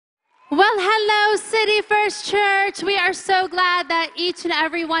Well, hello, City First Church. We are so glad that each and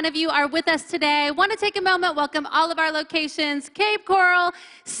every one of you are with us today. I want to take a moment, welcome all of our locations, Cape Coral,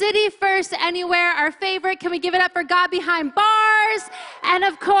 City First Anywhere, our favorite. Can we give it up for God Behind Bars? And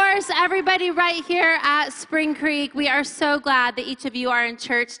of course, everybody right here at Spring Creek. We are so glad that each of you are in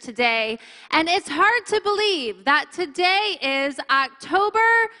church today. And it's hard to believe that today is October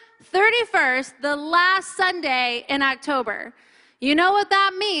 31st, the last Sunday in October. You know what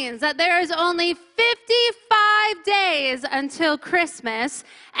that means? That there is only 55 days until Christmas,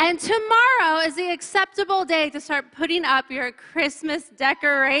 and tomorrow is the acceptable day to start putting up your Christmas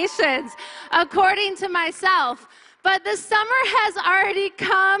decorations, according to myself. But the summer has already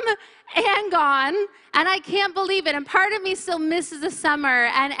come and gone, and I can't believe it. And part of me still misses the summer.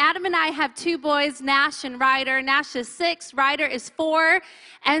 And Adam and I have two boys, Nash and Ryder. Nash is 6, Ryder is 4,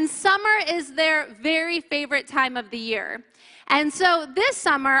 and summer is their very favorite time of the year. And so this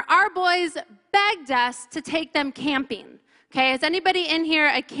summer, our boys begged us to take them camping. Okay, is anybody in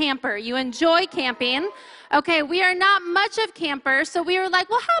here a camper? You enjoy camping. Okay, we are not much of campers, so we were like,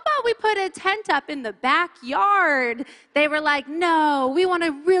 well, how about we put a tent up in the backyard? They were like, no, we want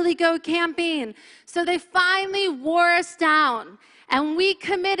to really go camping. So they finally wore us down, and we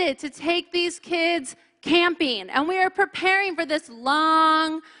committed to take these kids camping. And we are preparing for this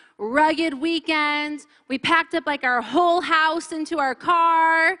long, rugged weekend. We packed up like our whole house into our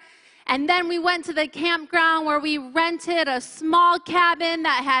car, and then we went to the campground where we rented a small cabin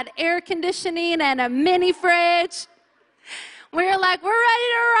that had air conditioning and a mini fridge. We were like, we're ready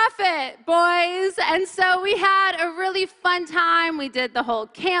to rough it, boys. And so we had a really fun time. We did the whole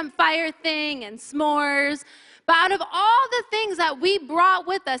campfire thing and s'mores. But out of all the things that we brought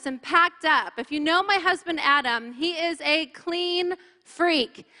with us and packed up, if you know my husband Adam, he is a clean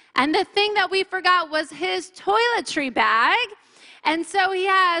freak. And the thing that we forgot was his toiletry bag. And so he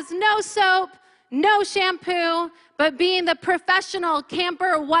has no soap, no shampoo, but being the professional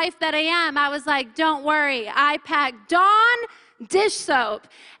camper wife that I am, I was like, don't worry, I packed Dawn dish soap.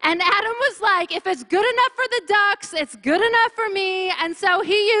 And Adam was like, if it's good enough for the ducks, it's good enough for me. And so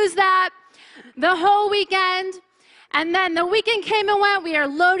he used that the whole weekend. And then the weekend came and went. We are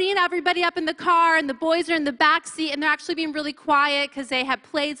loading everybody up in the car, and the boys are in the back seat, and they're actually being really quiet because they have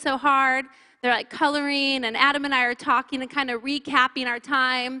played so hard. They're like coloring, and Adam and I are talking and kind of recapping our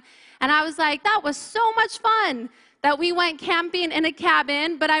time. And I was like, that was so much fun that we went camping in a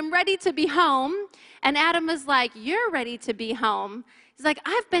cabin, but I'm ready to be home. And Adam was like, you're ready to be home. He's like,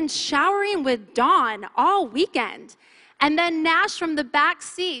 I've been showering with Dawn all weekend. And then Nash from the back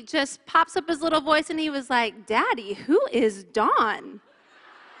seat just pops up his little voice, and he was like, Daddy, who is Dawn?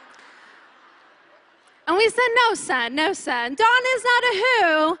 And we said, no, son, no, son. Dawn is not a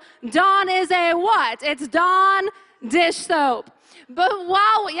who. Dawn is a what? It's Dawn dish soap. But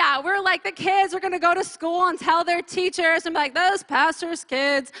we're like, the kids are going to go to school and tell their teachers and be like, those pastors'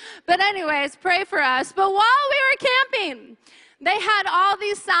 kids. But anyways, pray for us. But while we were camping, they had all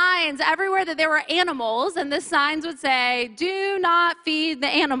these signs everywhere that there were animals, and the signs would say, do not feed the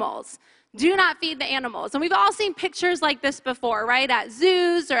animals. Do not feed the animals. And we've all seen pictures like this before, right? At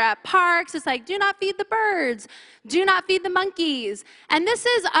zoos or at parks, it's like, do not feed the birds. Do not feed the monkeys. And this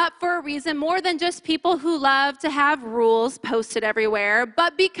is up for a reason more than just people who love to have rules posted everywhere,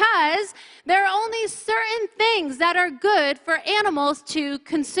 but because there are only certain things that are good for animals to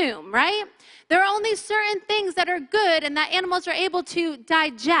consume, right? There are only certain things that are good and that animals are able to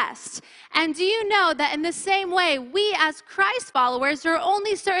digest. And do you know that in the same way, we as Christ followers, there are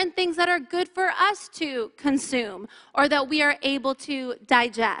only certain things that are good for us to consume or that we are able to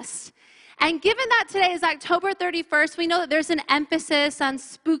digest? And given that today is October 31st, we know that there's an emphasis on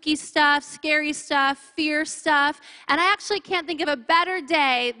spooky stuff, scary stuff, fear stuff. And I actually can't think of a better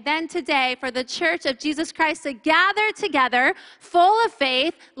day than today for the Church of Jesus Christ to gather together, full of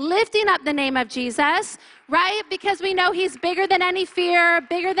faith, lifting up the name of Jesus, right? Because we know he's bigger than any fear,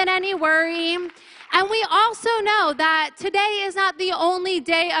 bigger than any worry. And we also know that today is not the only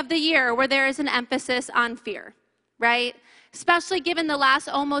day of the year where there is an emphasis on fear, right? Especially given the last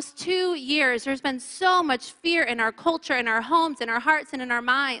almost 2 years, there's been so much fear in our culture, in our homes, in our hearts, and in our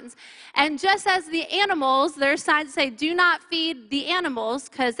minds. And just as the animals, there's signs that say, do not feed the animals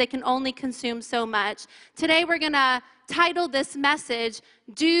because they can only consume so much. Today we're going to title this message,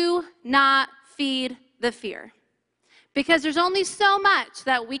 Do Not Feed the Fear. Because there's only so much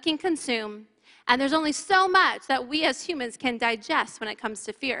that we can consume, and there's only so much that we as humans can digest when it comes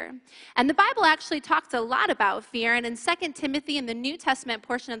to fear. And the Bible actually talks a lot about fear. And in 2 Timothy, in the New Testament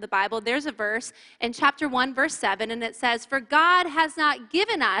portion of the Bible, there's a verse in chapter 1, verse 7, and it says, for God has not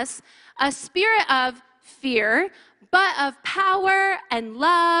given us a spirit of fear, but of power and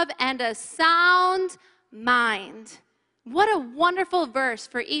love and a sound mind. What a wonderful verse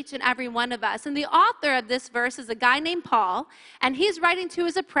for each and every one of us. And the author of this verse is a guy named Paul, and he's writing to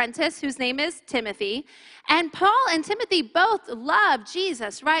his apprentice, whose name is Timothy. And Paul and Timothy both love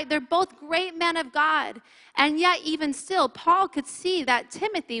Jesus, right? They're both great men of God. And yet, even still, Paul could see that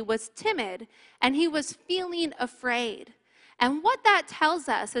Timothy was timid, and he was feeling afraid. And what that tells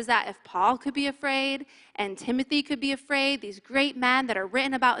us is that if Paul could be afraid, and Timothy could be afraid, these great men that are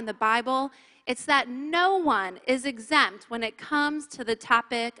written about in the Bible, it's that no one is exempt when it comes to the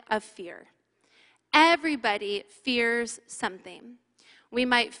topic of fear. Everybody fears something. We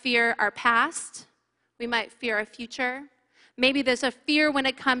might fear our past. We might fear our future. Maybe there's a fear when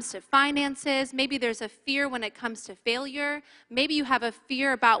it comes to finances. Maybe there's a fear when it comes to failure. Maybe you have a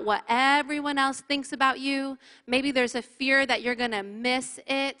fear about what everyone else thinks about you. Maybe there's a fear that you're going to miss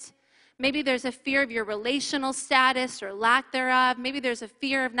it. Maybe there's a fear of your relational status or lack thereof. Maybe there's a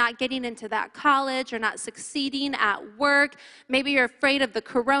fear of not getting into that college or not succeeding at work. Maybe you're afraid of the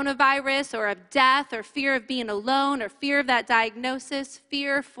coronavirus or of death or fear of being alone or fear of that diagnosis,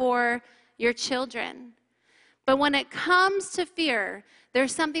 fear for your children. But when it comes to fear,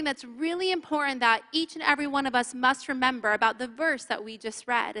 there's something that's really important that each and every one of us must remember about the verse that we just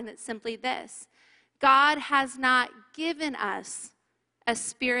read, and it's simply this: God has not given us a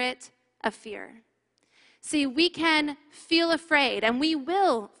spirit of fear. See, we can feel afraid, and we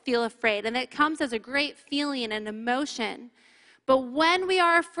will feel afraid, and it comes as a great feeling and emotion. But when we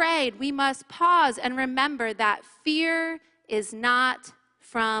are afraid, we must pause and remember that fear is not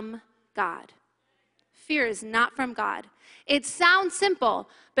from God. Fear is not from God. It sounds simple,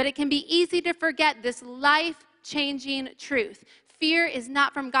 but it can be easy to forget this life-changing truth. Fear is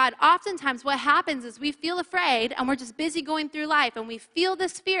not from God. Oftentimes what happens is we feel afraid and we're just busy going through life and we feel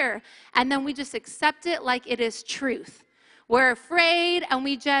this fear and then we just accept it like it is truth. We're afraid and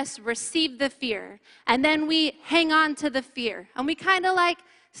we just receive the fear and then we hang on to the fear and we kind of like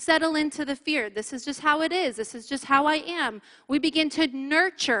settle into the fear. This is just how it is. This is just how I am. We begin to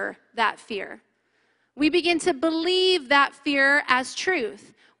nurture that fear. We begin to believe that fear as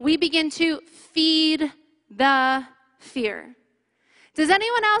truth. We begin to feed the fear. Does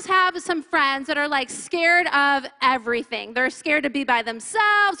anyone else have some friends that are like scared of everything? They're scared to be by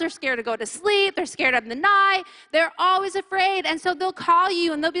themselves. They're scared to go to sleep. They're scared of the night. They're always afraid. And so they'll call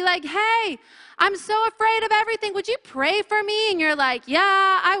you and they'll be like, hey, I'm so afraid of everything. Would you pray for me? And you're like,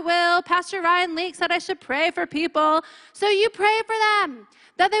 yeah, I will. Pastor Ryan Leake said I should pray for people. So you pray for them,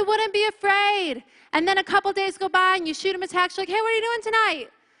 that they wouldn't be afraid. And then a couple days go by and you shoot them a text like, hey, what are you doing tonight?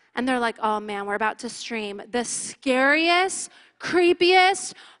 And they're like, oh man, we're about to stream the scariest,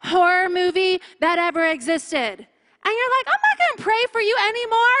 creepiest horror movie that ever existed. And you're like, I'm not going to pray for you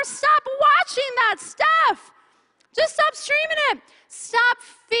anymore. Stop watching that stuff. Just stop streaming it. Stop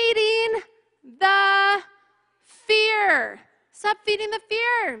feeding the fear. Stop feeding the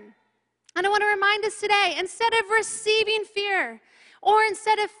fear. And I want to remind us today, instead of receiving fear, or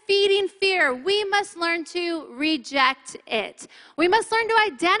instead of feeding fear, we must learn to reject it. We must learn to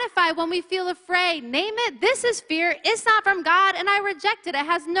identify when we feel afraid. Name it, this is fear. It's not from God, and I reject it. It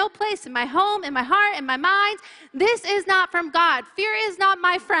has no place in my home, in my heart, in my mind. This is not from God. Fear is not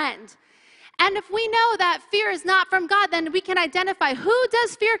my friend. And if we know that fear is not from God, then we can identify, who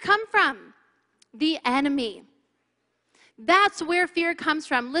does fear come from? The enemy. That's where fear comes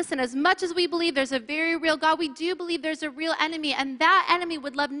from. Listen, as much as we believe there's a very real God, we do believe there's a real enemy, and that enemy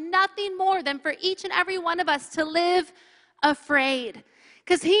would love nothing more than for each and every one of us to live afraid.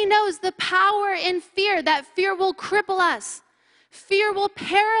 Because he knows the power in fear, that fear will cripple us. Fear will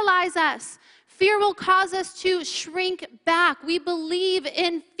paralyze us. Fear will cause us to shrink back. We believe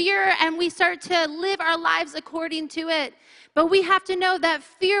in fear, and we start to live our lives according to it. But we have to know that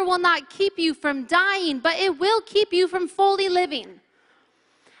fear will not keep you from dying, but it will keep you from fully living.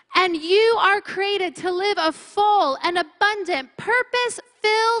 And you are created to live a full and abundant,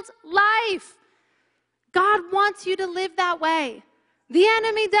 purpose-filled life. God wants you to live that way. The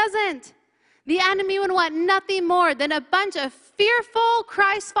enemy doesn't. The enemy would want nothing more than a bunch of fearful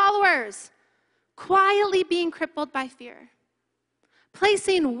Christ followers quietly being crippled by fear,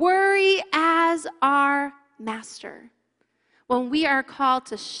 placing worry as our master, when we are called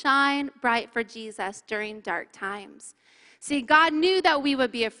to shine bright for Jesus during dark times. See, God knew that we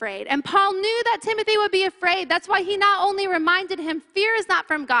would be afraid, and Paul knew that Timothy would be afraid. That's why he not only reminded him fear is not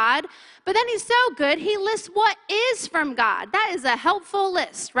from God, but then he's so good, he lists what is from God. That is a helpful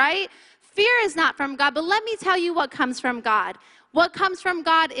list, right? Fear is not from God, but let me tell you what comes from God. What comes from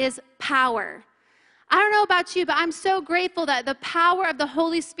God is power. I don't know about you, but I'm so grateful that the power of the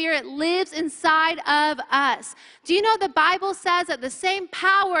Holy Spirit lives inside of us. Do you know the Bible says that the same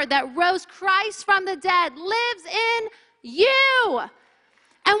power that rose Christ from the dead lives in you?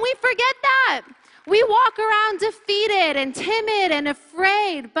 And we forget that. We walk around defeated and timid and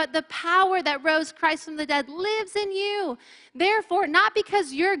afraid, but the power that rose Christ from the dead lives in you. Therefore, not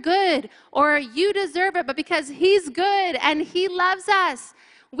because you're good or you deserve it, but because he's good and he loves us.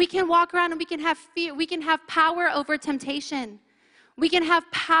 We can walk around and we can have fear. We can have power over temptation. We can have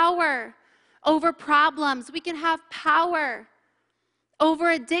power over problems. We can have power over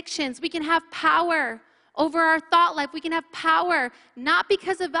addictions. We can have power over our thought life. We can have power, not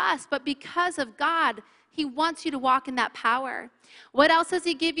because of us, but because of God. He wants you to walk in that power. What else does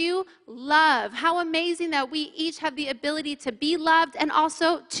he give you? Love. How amazing that we each have the ability to be loved and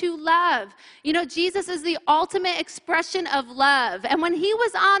also to love. You know, Jesus is the ultimate expression of love. And when he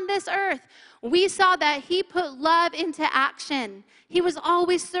was on this earth, we saw that he put love into action. He was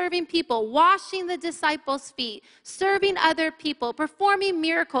always serving people, washing the disciples' feet, serving other people, performing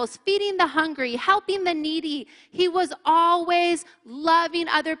miracles, feeding the hungry, helping the needy. He was always loving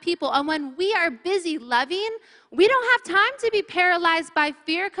other people. And when we are busy loving, we don't have time to be paralyzed by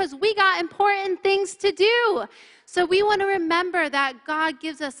fear because we got important things to do. So we want to remember that God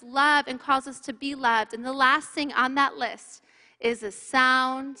gives us love and calls us to be loved. And the last thing on that list is a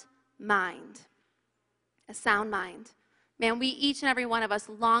sound mind. A sound mind. Man, we each and every one of us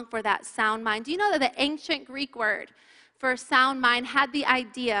long for that sound mind. Do you know that the ancient Greek word for sound mind had the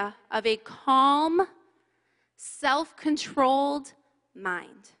idea of a calm, self-controlled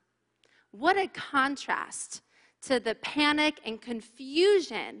mind? What a contrast to the panic and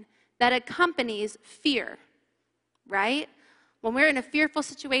confusion that accompanies fear, right? When we're in a fearful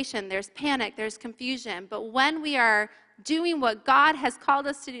situation, there's panic, there's confusion. But when we are doing what God has called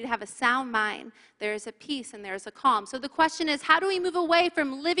us to do, to have a sound mind, there's a peace and there's a calm. So the question is, how do we move away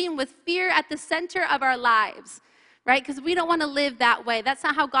from living with fear at the center of our lives, right? Because we don't want to live that way. That's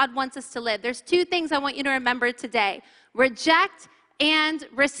not how God wants us to live. There's two things I want you to remember today: reject and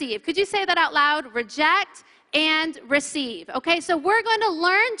receive. Could you say that out loud? Reject and receive. Okay, so we're going to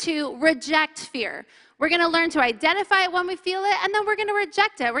learn to reject fear. We're going to learn to identify it when we feel it, and then we're going to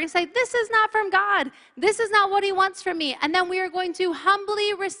reject it. We're going to say, this is not from God. This is not what he wants from me. And then we are going to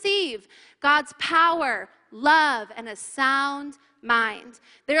humbly receive God's power, love, and a sound mind.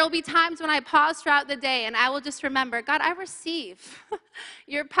 There will be times when I pause throughout the day, and I will just remember, God, I receive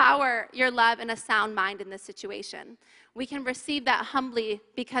your power, your love, and a sound mind in this situation. We can receive that humbly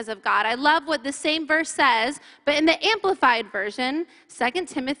because of God. I love what the same verse says, but in the Amplified Version, 2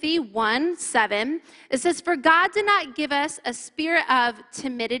 Timothy 1:7, it says, "For God did not give us a spirit of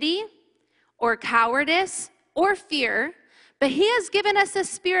timidity or cowardice or fear, but he has given us a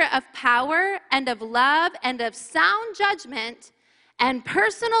spirit of power and of love and of sound judgment and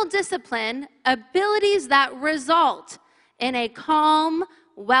personal discipline, abilities that result in a calm,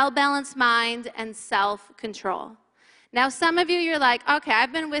 well-balanced mind and self-control." Now, some of you, you're like, okay,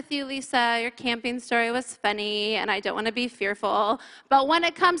 I've been with you, Lisa. Your camping story was funny, and I don't want to be fearful. But when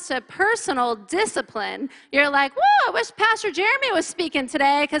it comes to personal discipline, you're like, whoa, I wish Pastor Jeremy was speaking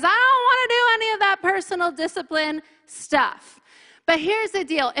today because I don't want to do any of that personal discipline stuff. But here's the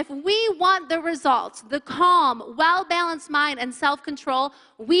deal. If we want the results, the calm, well-balanced mind and self-control,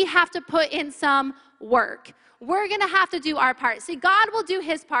 we have to put in some work. We're going to have to do our part. See, God will do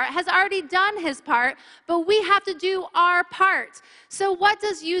his part, has already done his part, but we have to do our part. So what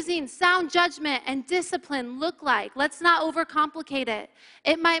does using sound judgment and discipline look like? Let's not overcomplicate it.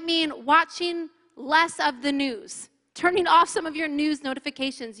 It might mean watching less of the news, turning off some of your news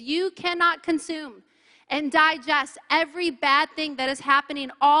notifications. You cannot consume and digest every bad thing that is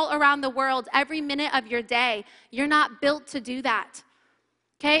happening all around the world every minute of your day. You're not built to do that.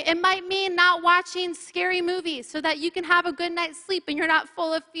 Okay, it might mean not watching scary movies so that you can have a good night's sleep and you're not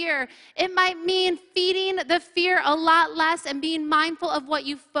full of fear. It might mean feeding the fear a lot less and being mindful of what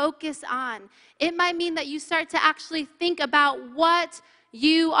you focus on. It might mean that you start to actually think about what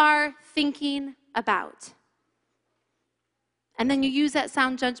you are thinking about. And then you use that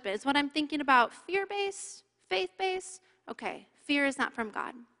sound judgment. Is what I'm thinking about fear-based, faith-based? Okay, fear is not from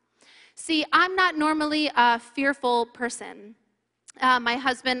God. See, I'm not normally a fearful person. My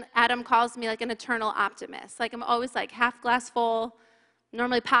husband, Adam, calls me like an eternal optimist. Like I'm always like half glass full,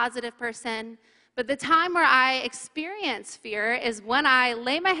 normally positive person. But the time where I experience fear is when I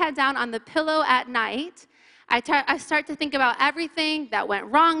lay my head down on the pillow at night I start to think about everything that went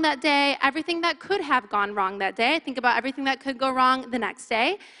wrong that day, everything that could have gone wrong that day. I think about everything that could go wrong the next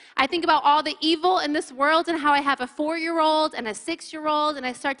day. I think about all the evil in this world and how I have a 4-year-old and a 6-year-old, and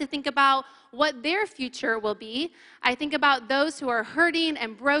I start to think about what their future will be. I think about those who are hurting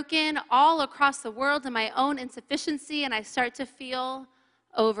and broken all across the world and my own insufficiency, and I start to feel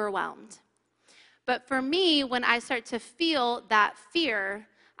overwhelmed. But for me, when I start to feel that fear,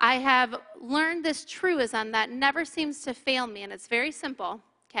 I have learned this truism that never seems to fail me, and it's very simple,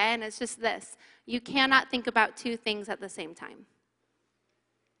 okay? And it's just this: you cannot think about two things at the same time.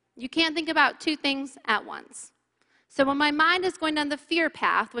 You can't think about two things at once. So when my mind is going down the fear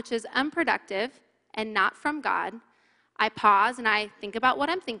path, which is unproductive and not from God, I pause and I think about what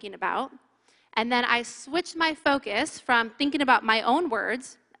I'm thinking about, and then I switch my focus from thinking about my own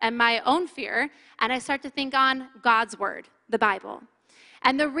words and my own fear, and I start to think on God's word, the Bible.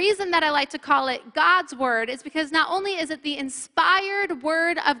 And the reason that I like to call it God's word is because not only is it the inspired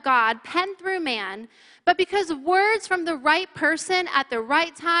word of God penned through man, but because words from the right person at the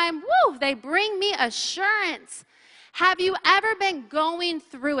right time, they bring me assurance. Have you ever been going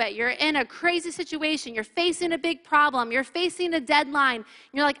through it? You're in a crazy situation. You're facing a big problem. You're facing a deadline.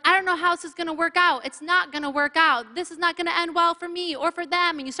 You're like, I don't know how this is going to work out. It's not going to work out. This is not going to end well for me or for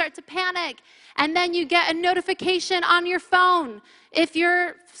them. And you start to panic. And then you get a notification on your phone if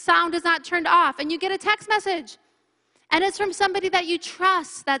your sound is not turned off. And you get a text message. And it's from somebody that you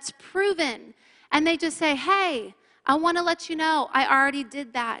trust, that's proven. And they just say, hey, I want to let you know I already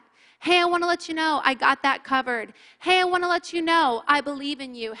did that. Hey, I want to let you know I got that covered. Hey, I want to let you know I believe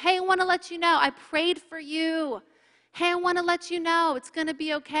in you. Hey, I want to let you know I prayed for you. Hey, I want to let you know it's going to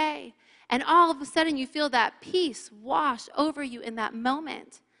be okay. And all of a sudden you feel that peace wash over you in that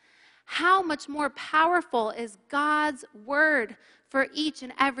moment. How much more powerful is God's word for each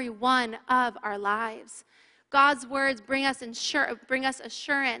and every one of our lives? God's words bring us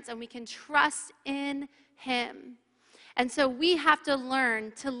assurance, and we can trust in him. And so we have to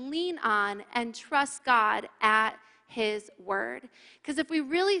learn to lean on and trust God at his word. Because if we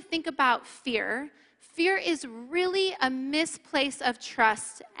really think about fear, fear is really a misplace of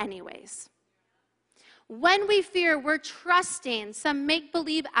trust anyways. When we fear, we're trusting some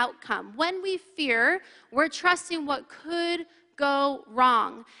make-believe outcome. When we fear, we're trusting what could go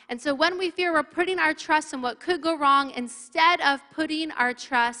wrong. And so when we fear, we're putting our trust in what could go wrong instead of putting our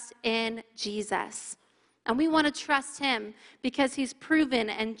trust in Jesus. And we want to trust him because he's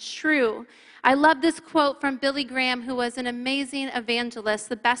proven and true. I love this quote from Billy Graham, who was an amazing evangelist,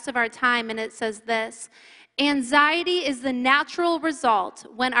 the best of our time, and it says this: anxiety is the natural result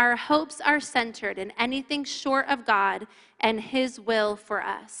when our hopes are centered in anything short of God and his will for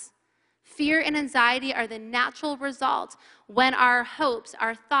us. Fear and anxiety are the natural result when our hopes,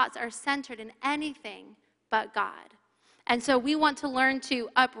 our thoughts are centered in anything but God. And so we want to learn to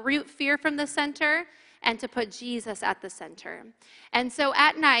uproot fear from the center and to put Jesus at the center. And so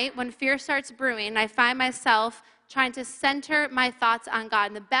at night, when fear starts brewing, I find myself trying to center my thoughts on God.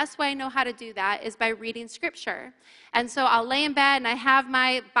 And the best way I know how to do that is by reading scripture. And so I'll lay in bed and I have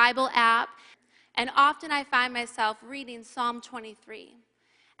my Bible app, and often I find myself reading Psalm 23.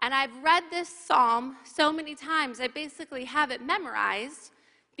 And I've read this psalm so many times, I basically have it memorized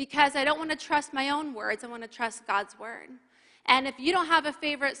because I don't want to trust my own words, I want to trust God's word. And if you don't have a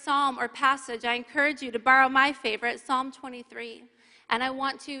favorite psalm or passage, I encourage you to borrow my favorite, Psalm 23. And I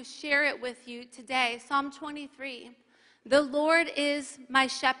want to share it with you today. Psalm 23. The Lord is my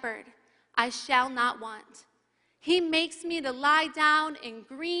shepherd, I shall not want. He makes me to lie down in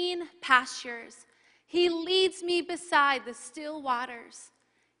green pastures. He leads me beside the still waters.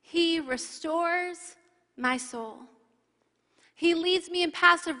 He restores my soul. He leads me in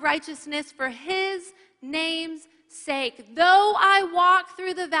paths of righteousness for his name's sake. Though I walk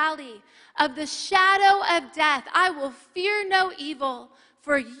through the valley of the shadow of death, I will fear no evil,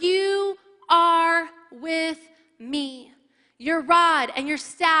 for you are with me. Your rod and your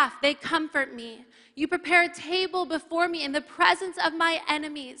staff, they comfort me. You prepare a table before me in the presence of my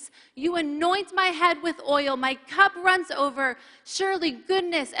enemies. You anoint my head with oil. My cup runs over. Surely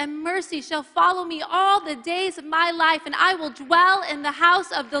goodness and mercy shall follow me all the days of my life, and I will dwell in the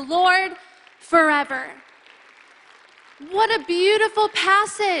house of the Lord forever. What a beautiful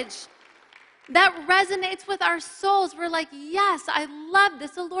passage that resonates with our souls. We're like, yes, I love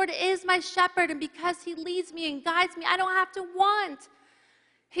this. The Lord is my shepherd, and because he leads me and guides me, I don't have to want.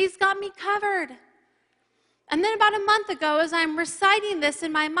 He's got me covered. And then about a month ago, as I'm reciting this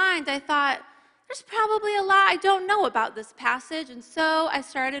in my mind, I thought, there's probably a lot I don't know about this passage. And so I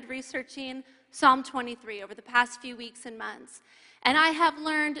started researching Psalm 23 over the past few weeks and months. And I have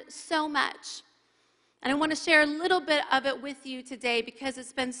learned so much. And I want to share a little bit of it with you today because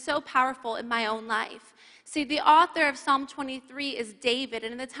it's been so powerful in my own life. See, the author of Psalm 23 is David,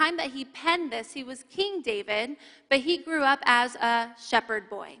 and in the time that he penned this, he was King David, but he grew up as a shepherd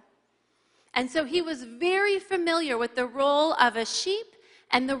boy. And so he was very familiar with the role of a sheep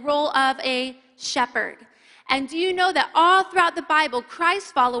and the role of a shepherd. And do you know that all throughout the Bible,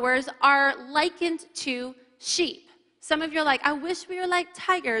 Christ followers are likened to sheep? Some of you are like, I wish we were like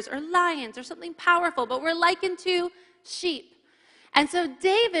tigers or lions or something powerful, but we're likened to sheep. And so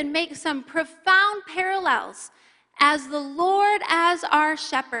David makes some profound parallels as the Lord as our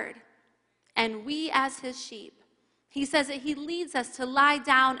shepherd and we as his sheep. He says that he leads us to lie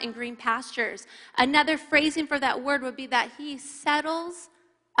down in green pastures. Another phrasing for that word would be that he settles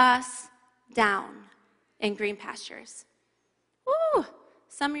us down in green pastures. Woo!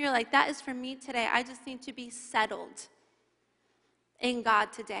 Some of you are like, that is for me today. I just need to be settled in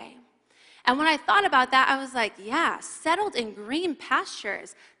God today. And when I thought about that, I was like, yeah, settled in green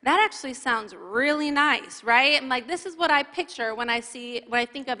pastures. That actually sounds really nice, right? I'm like, this is what I picture when I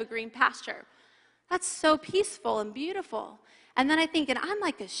think of a green pasture. That's so peaceful and beautiful. And then I think, and I'm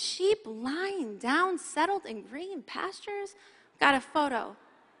like a sheep lying down, settled in green pastures. Got a photo,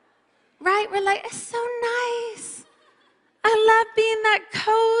 right? We're like, it's so nice. I love being that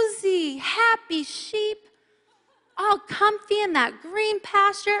cozy, happy sheep, all comfy in that green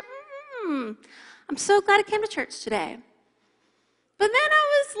pasture. I'm so glad I came to church today. But then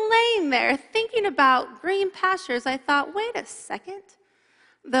I was laying there thinking about green pastures. I thought, wait a second.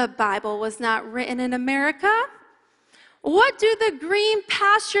 The Bible was not written in America. What do the green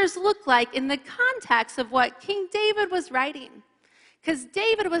pastures look like in the context of what King David was writing? Because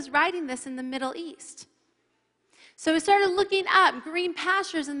David was writing this in the Middle East. So we started looking up green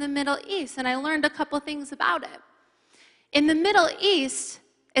pastures in the Middle East, and I learned a couple things about it. In the Middle East,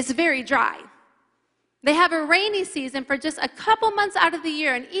 it's very dry. They have a rainy season for just a couple months out of the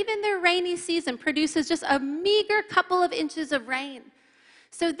year, and even their rainy season produces just a meager couple of inches of rain.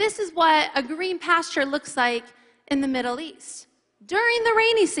 So this is what a green pasture looks like in the Middle East during the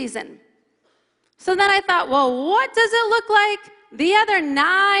rainy season. So then I thought, well, what does it look like the other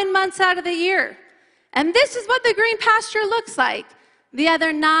 9 months out of the year? And this is what the green pasture looks like the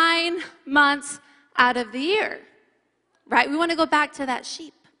other 9 months out of the year, right? We want to go back to that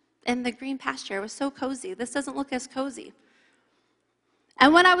sheep in the green pasture. It was so cozy. This doesn't look as cozy.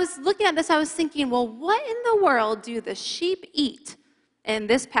 And when I was looking at this, I was thinking, well, what in the world do the sheep eat in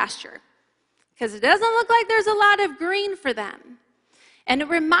this pasture? Because it doesn't look like there's a lot of green for them. And it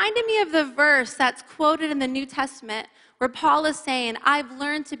reminded me of the verse that's quoted in the New Testament where Paul is saying, I've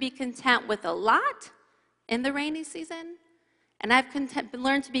learned to be content with a lot in the rainy season, and I've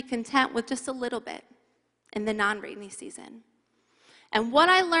learned to be content with just a little bit in the non-rainy season. And what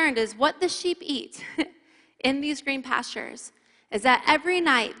I learned is what the sheep eat in these green pastures is that every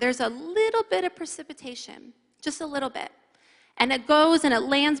night there's a little bit of precipitation, just a little bit. And it goes and it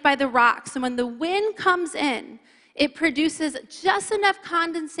lands by the rocks. And when the wind comes in, it produces just enough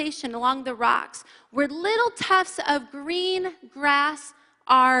condensation along the rocks where little tufts of green grass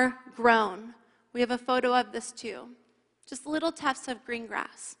are grown. We have a photo of this too. Just little tufts of green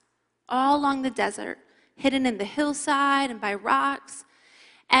grass all along the desert, hidden in the hillside and by rocks.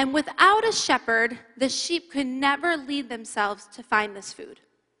 And without a shepherd, the sheep could never lead themselves to find this food.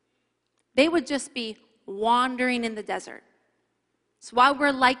 They would just be wandering in the desert. It's why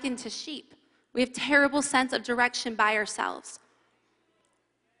we're likened to sheep. We have terrible sense of direction by ourselves.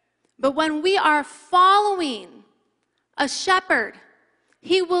 But when we are following a shepherd,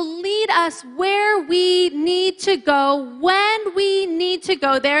 he will lead us where we need to go, when we need to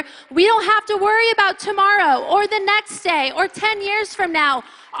go there. We don't have to worry about tomorrow or the next day or 10 years from now.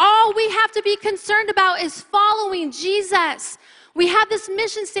 All we have to be concerned about is following Jesus. We have this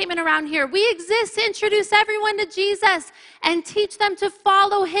mission statement around here. We exist to introduce everyone to Jesus and teach them to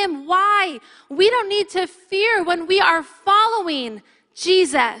follow him. Why? We don't need to fear when we are following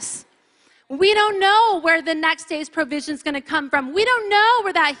Jesus. We don't know where the next day's provision is going to come from. We don't know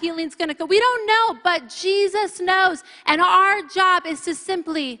where that healing is going to go. We don't know, but Jesus knows. And our job is to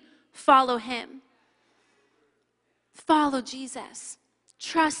simply follow him. Follow Jesus.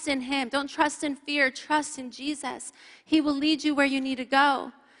 Trust in him. Don't trust in fear. Trust in Jesus. He will lead you where you need to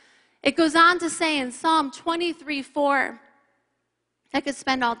go. It goes on to say in Psalm 23:4, I could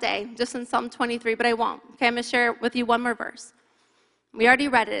spend all day just in Psalm 23, but I won't. Okay, I'm going to share with you one more verse. We already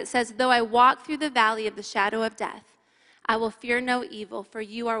read it. It says, though I walk through the valley of the shadow of death, I will fear no evil, for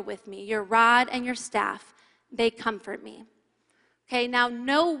you are with me. Your rod and your staff, they comfort me. Okay, now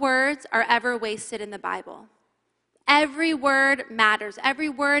no words are ever wasted in the Bible. Every word matters. Every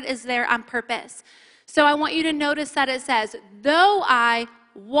word is there on purpose. So I want you to notice that it says, though I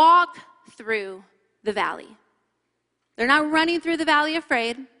walk through the valley. They're not running through the valley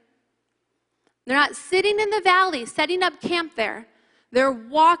afraid. They're not sitting in the valley, setting up camp there. They're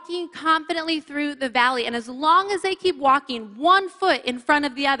walking confidently through the valley. And as long as they keep walking 1 foot in front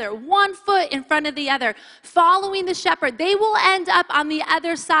of the other, 1 foot in front of the other, following the shepherd, they will end up on the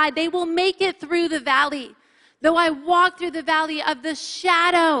other side. They will make it through the valley. Though I walk through the valley of the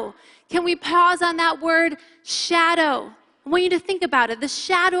shadow. Can we pause on that word, shadow? I want you to think about it. The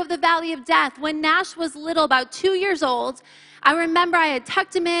shadow of the valley of death. When Nash was little, about 2 years old, I remember I had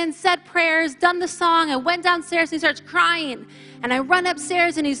tucked him in, said prayers, done the song. I went downstairs and he starts crying. And I run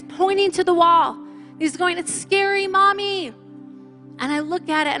upstairs and he's pointing to the wall. He's going, it's scary, Mommy. And I look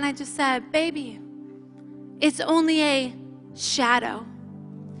at it and I just said, baby, it's only a shadow.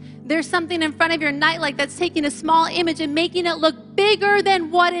 There's something in front of your nightlight that's taking a small image and making it look bigger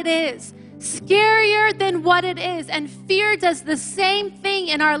than what it is. Scarier than what it is. And fear does the same thing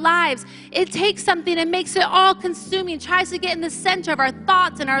in our lives. It takes something and makes it all consuming, tries to get in the center of our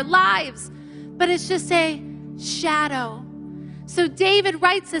thoughts and our lives. But it's just a shadow. So David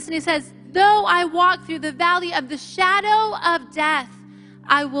writes this and he says, though I walk through the valley of the shadow of death,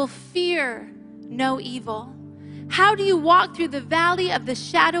 I will fear no evil. How do you walk through the valley of the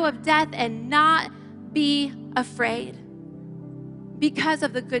shadow of death and not be afraid? Because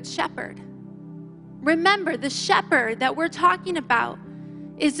of the good shepherd. Remember, the shepherd that we're talking about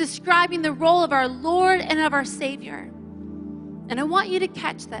is describing the role of our Lord and of our Savior. And I want you to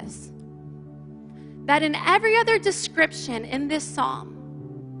catch this, that in every other description in this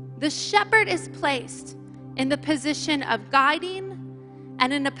psalm, the shepherd is placed in the position of guiding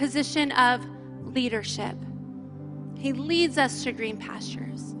and in a position of leadership. He leads us to green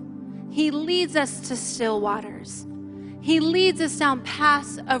pastures. He leads us to still waters. He leads us down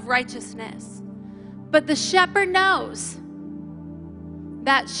paths of righteousness. But the shepherd knows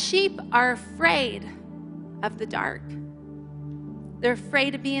that sheep are afraid of the dark. They're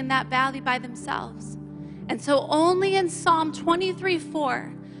afraid to be in that valley by themselves. And so only in Psalm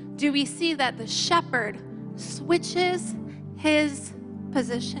 23:4 do we see that the shepherd switches his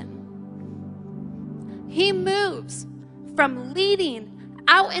position. He moves from leading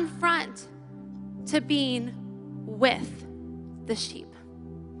out in front to being with the sheep.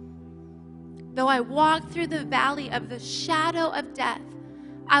 Though I walk through the valley of the shadow of death,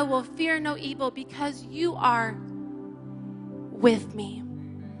 I will fear no evil because you are with me.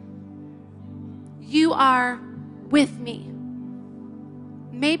 You are with me.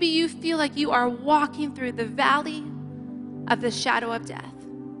 Maybe you feel like you are walking through the valley of the shadow of death.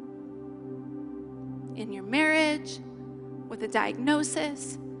 In your marriage, with a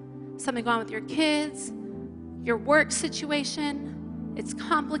diagnosis, something going on with your kids, your work situation, it's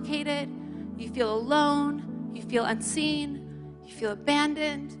complicated. You feel alone, you feel unseen, you feel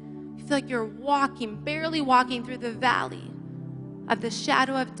abandoned, you feel like you're barely walking through the valley of the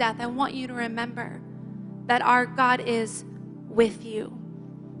shadow of death. I want you to remember that our God is with you.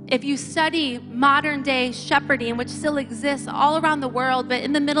 If you study modern day shepherding, which still exists all around the world, but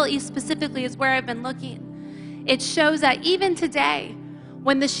in the Middle East specifically is where I've been looking, it shows that even today,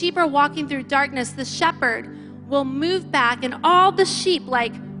 when the sheep are walking through darkness, the shepherd will move back and all the sheep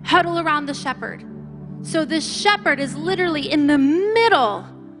huddle around the shepherd. So the shepherd is literally in the middle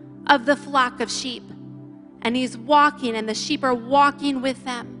of the flock of sheep. And he's walking and the sheep are walking with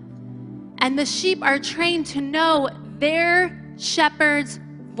them. And the sheep are trained to know their shepherd's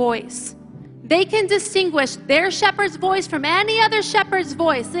voice. They can distinguish their shepherd's voice from any other shepherd's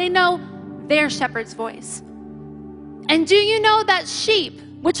voice. They know their shepherd's voice. And do you know that sheep,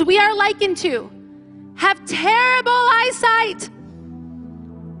 which we are likened to, have terrible eyesight?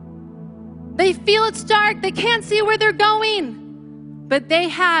 They feel it's dark. They can't see where they're going. But they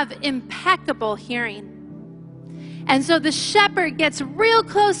have impeccable hearing. And so the shepherd gets real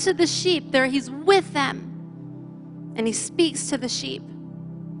close to the sheep. He's with them. And he speaks to the sheep.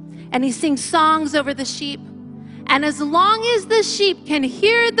 And he sings songs over the sheep. And as long as the sheep can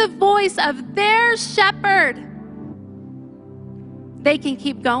hear the voice of their shepherd, they can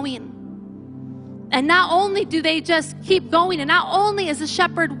keep going. And not only do they just keep going, and not only is the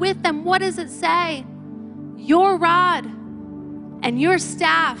shepherd with them, what does it say? Your rod and your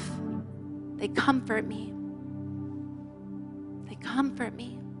staff, they comfort me. They comfort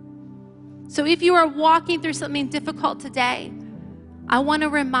me. So if you are walking through something difficult today, I want to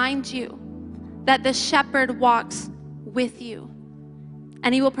remind you that the shepherd walks with you,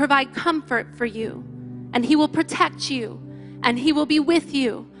 and he will provide comfort for you, and he will protect you, and he will be with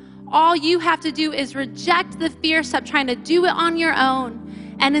you. All you have to do is reject the fear, stop trying to do it on your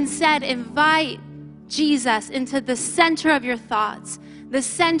own, and instead invite Jesus into the center of your thoughts, the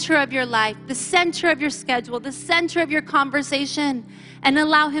center of your life, the center of your schedule, the center of your conversation, and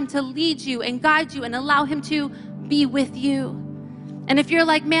allow him to lead you and guide you and allow him to be with you. And if you're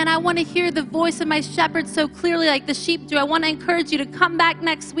like, man, I want to hear the voice of my shepherd so clearly like the sheep do, I want to encourage you to come back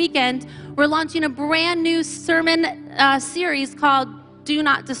next weekend. We're launching a brand new sermon series called Do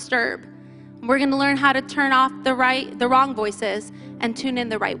Not Disturb. We're going to learn how to turn off the wrong voices and tune in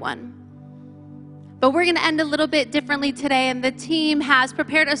the right one. But we're going to end a little bit differently today, and the team has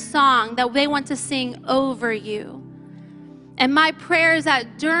prepared a song that they want to sing over you. And my prayer is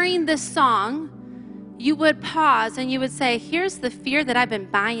that during this song, you would pause and you would say, here's the fear that I've been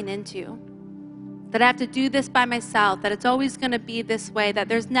buying into, that I have to do this by myself, that it's always going to be this way, that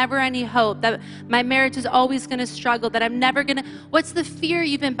there's never any hope, that my marriage is always going to struggle, that I'm never going to. What's the fear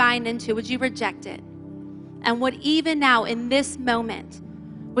you've been buying into? Would you reject it? And would even now in this moment,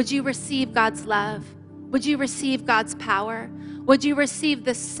 would you receive God's love? Would you receive God's power? Would you receive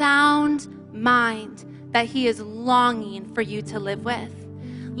the sound mind that he is longing for you to live with?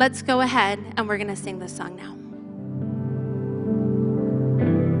 Let's go ahead and we're going to sing this song now.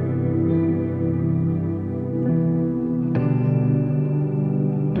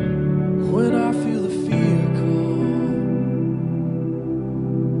 When I feel the fear come,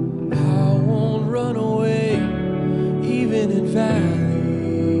 I won't run away, even in valleys.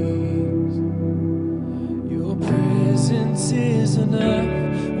 Your presence is enough.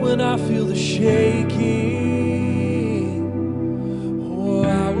 When I feel the shaking, oh,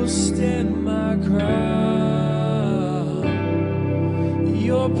 I will stand my ground.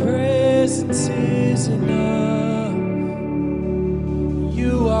 Your presence is enough.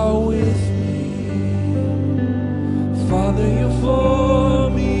 You are with me, Father, you're for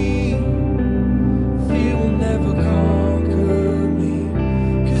me. Fear will never conquer me,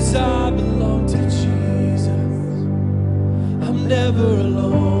 'cause I belong to Jesus. I'm never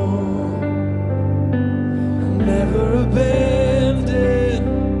alone, I'm never abandoned.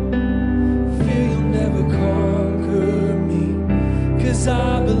 Fear will never conquer me, 'cause I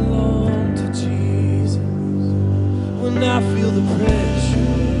belong to Jesus. When I feel the pressure,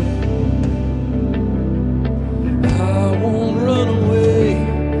 I won't run away,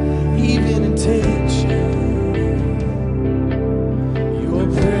 even in tension. Your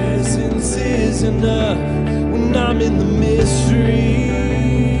presence is enough. When I'm in the mystery,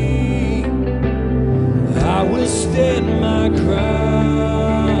 I will stand my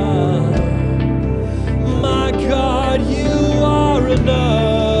ground. My God, you are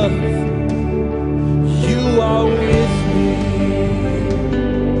enough. You are with me,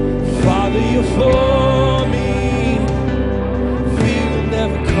 Father, you're for me. Fear will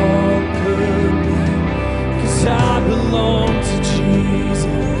never conquer me, 'cause I belong to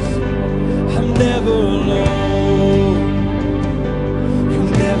Jesus. I'm never alone,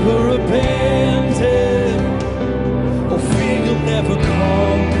 you'll never abandon. Oh, fear will never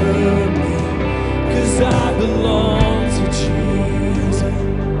conquer me, 'cause I belong to Jesus.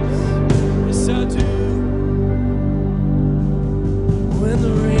 Yes, I do. When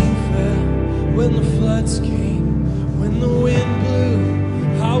the rain fell, when the floods came, when the wind blew,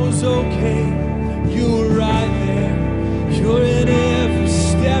 I was okay. You were right there. You're in every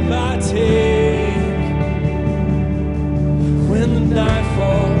step I take. When the night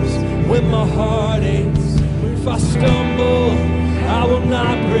falls, when my heart aches, if I stumble, I will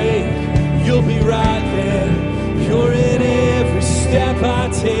not break. You'll be right there. You're in every step I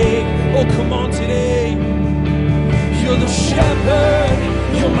take. Oh, come on today. You're the shepherd,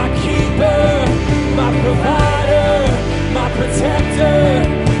 you're my keeper, my provider, my protector.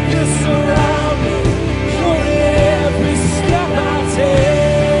 You surround me, you're in every step I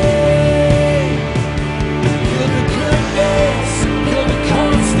take. You're the goodness, you're the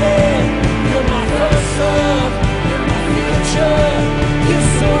constant, you're my first love, you're my future. You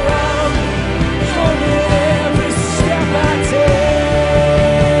surround me, you're in every step I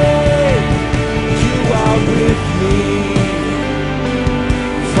take. You are with me,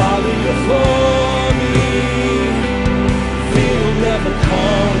 Father, you're for me. Fear will never come.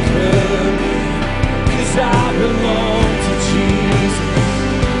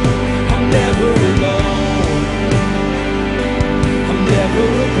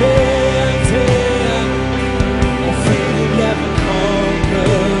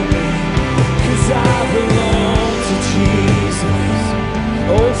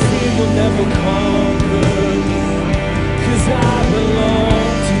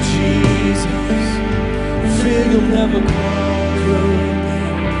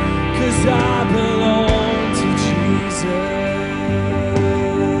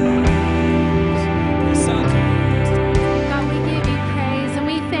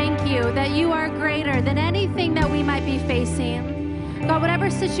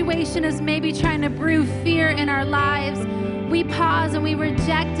 situation is maybe trying to brew fear in our lives, we pause and we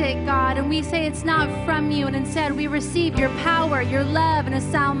reject it, God, and we say it's not from you, and instead we receive your power, your love, and a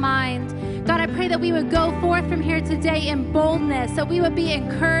sound mind. God, I pray that we would go forth from here today in boldness, that we would be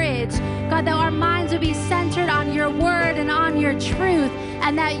encouraged, God, that our minds would be centered on your word and on your truth,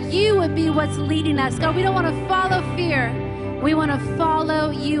 and that you would be what's leading us. God, we don't want to follow fear. We want to follow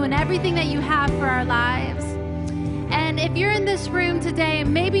you and everything that you have for our lives. And if you're in this room today,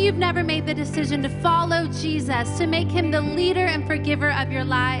 maybe you've never made the decision to follow Jesus, to make him the leader and forgiver of your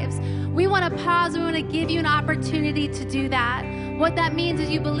lives, we want to pause. We want to give you an opportunity to do that. What that means is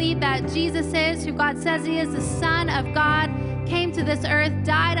you believe that Jesus is who God says he is, the Son of God, came to this earth,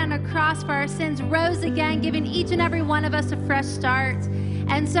 died on a cross for our sins, rose again, giving each and every one of us a fresh start.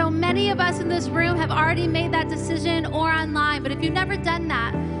 And so many of us in this room have already made that decision or online, but if you've never done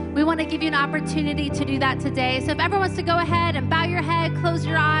that, we want to give you an opportunity to do that today. So if everyone wants to go ahead and bow your head, close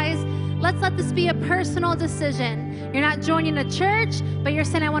your eyes, let's let this be a personal decision. You're not joining a church, but you're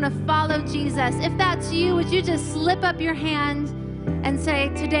saying, I want to follow Jesus. If that's you, would you just slip up your hand and say,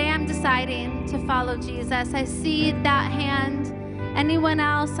 today I'm deciding to follow Jesus? I see that hand. Anyone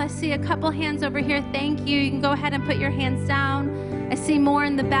else? I see a couple hands over here. Thank you. You can go ahead and put your hands down. I see more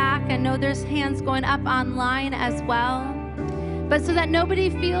in the back. I know there's hands going up online as well. But so that nobody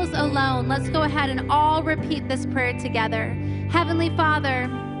feels alone, let's go ahead and all repeat this prayer together. Heavenly Father,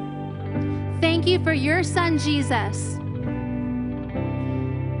 thank you for your son, Jesus,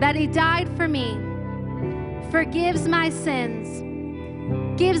 that he died for me, forgives my sins,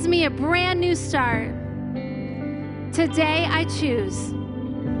 gives me a brand new start. Today I choose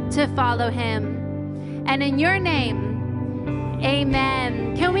to follow him. And in your name,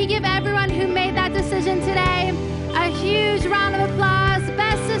 amen. Can we give everyone who made that decision today a huge round of applause?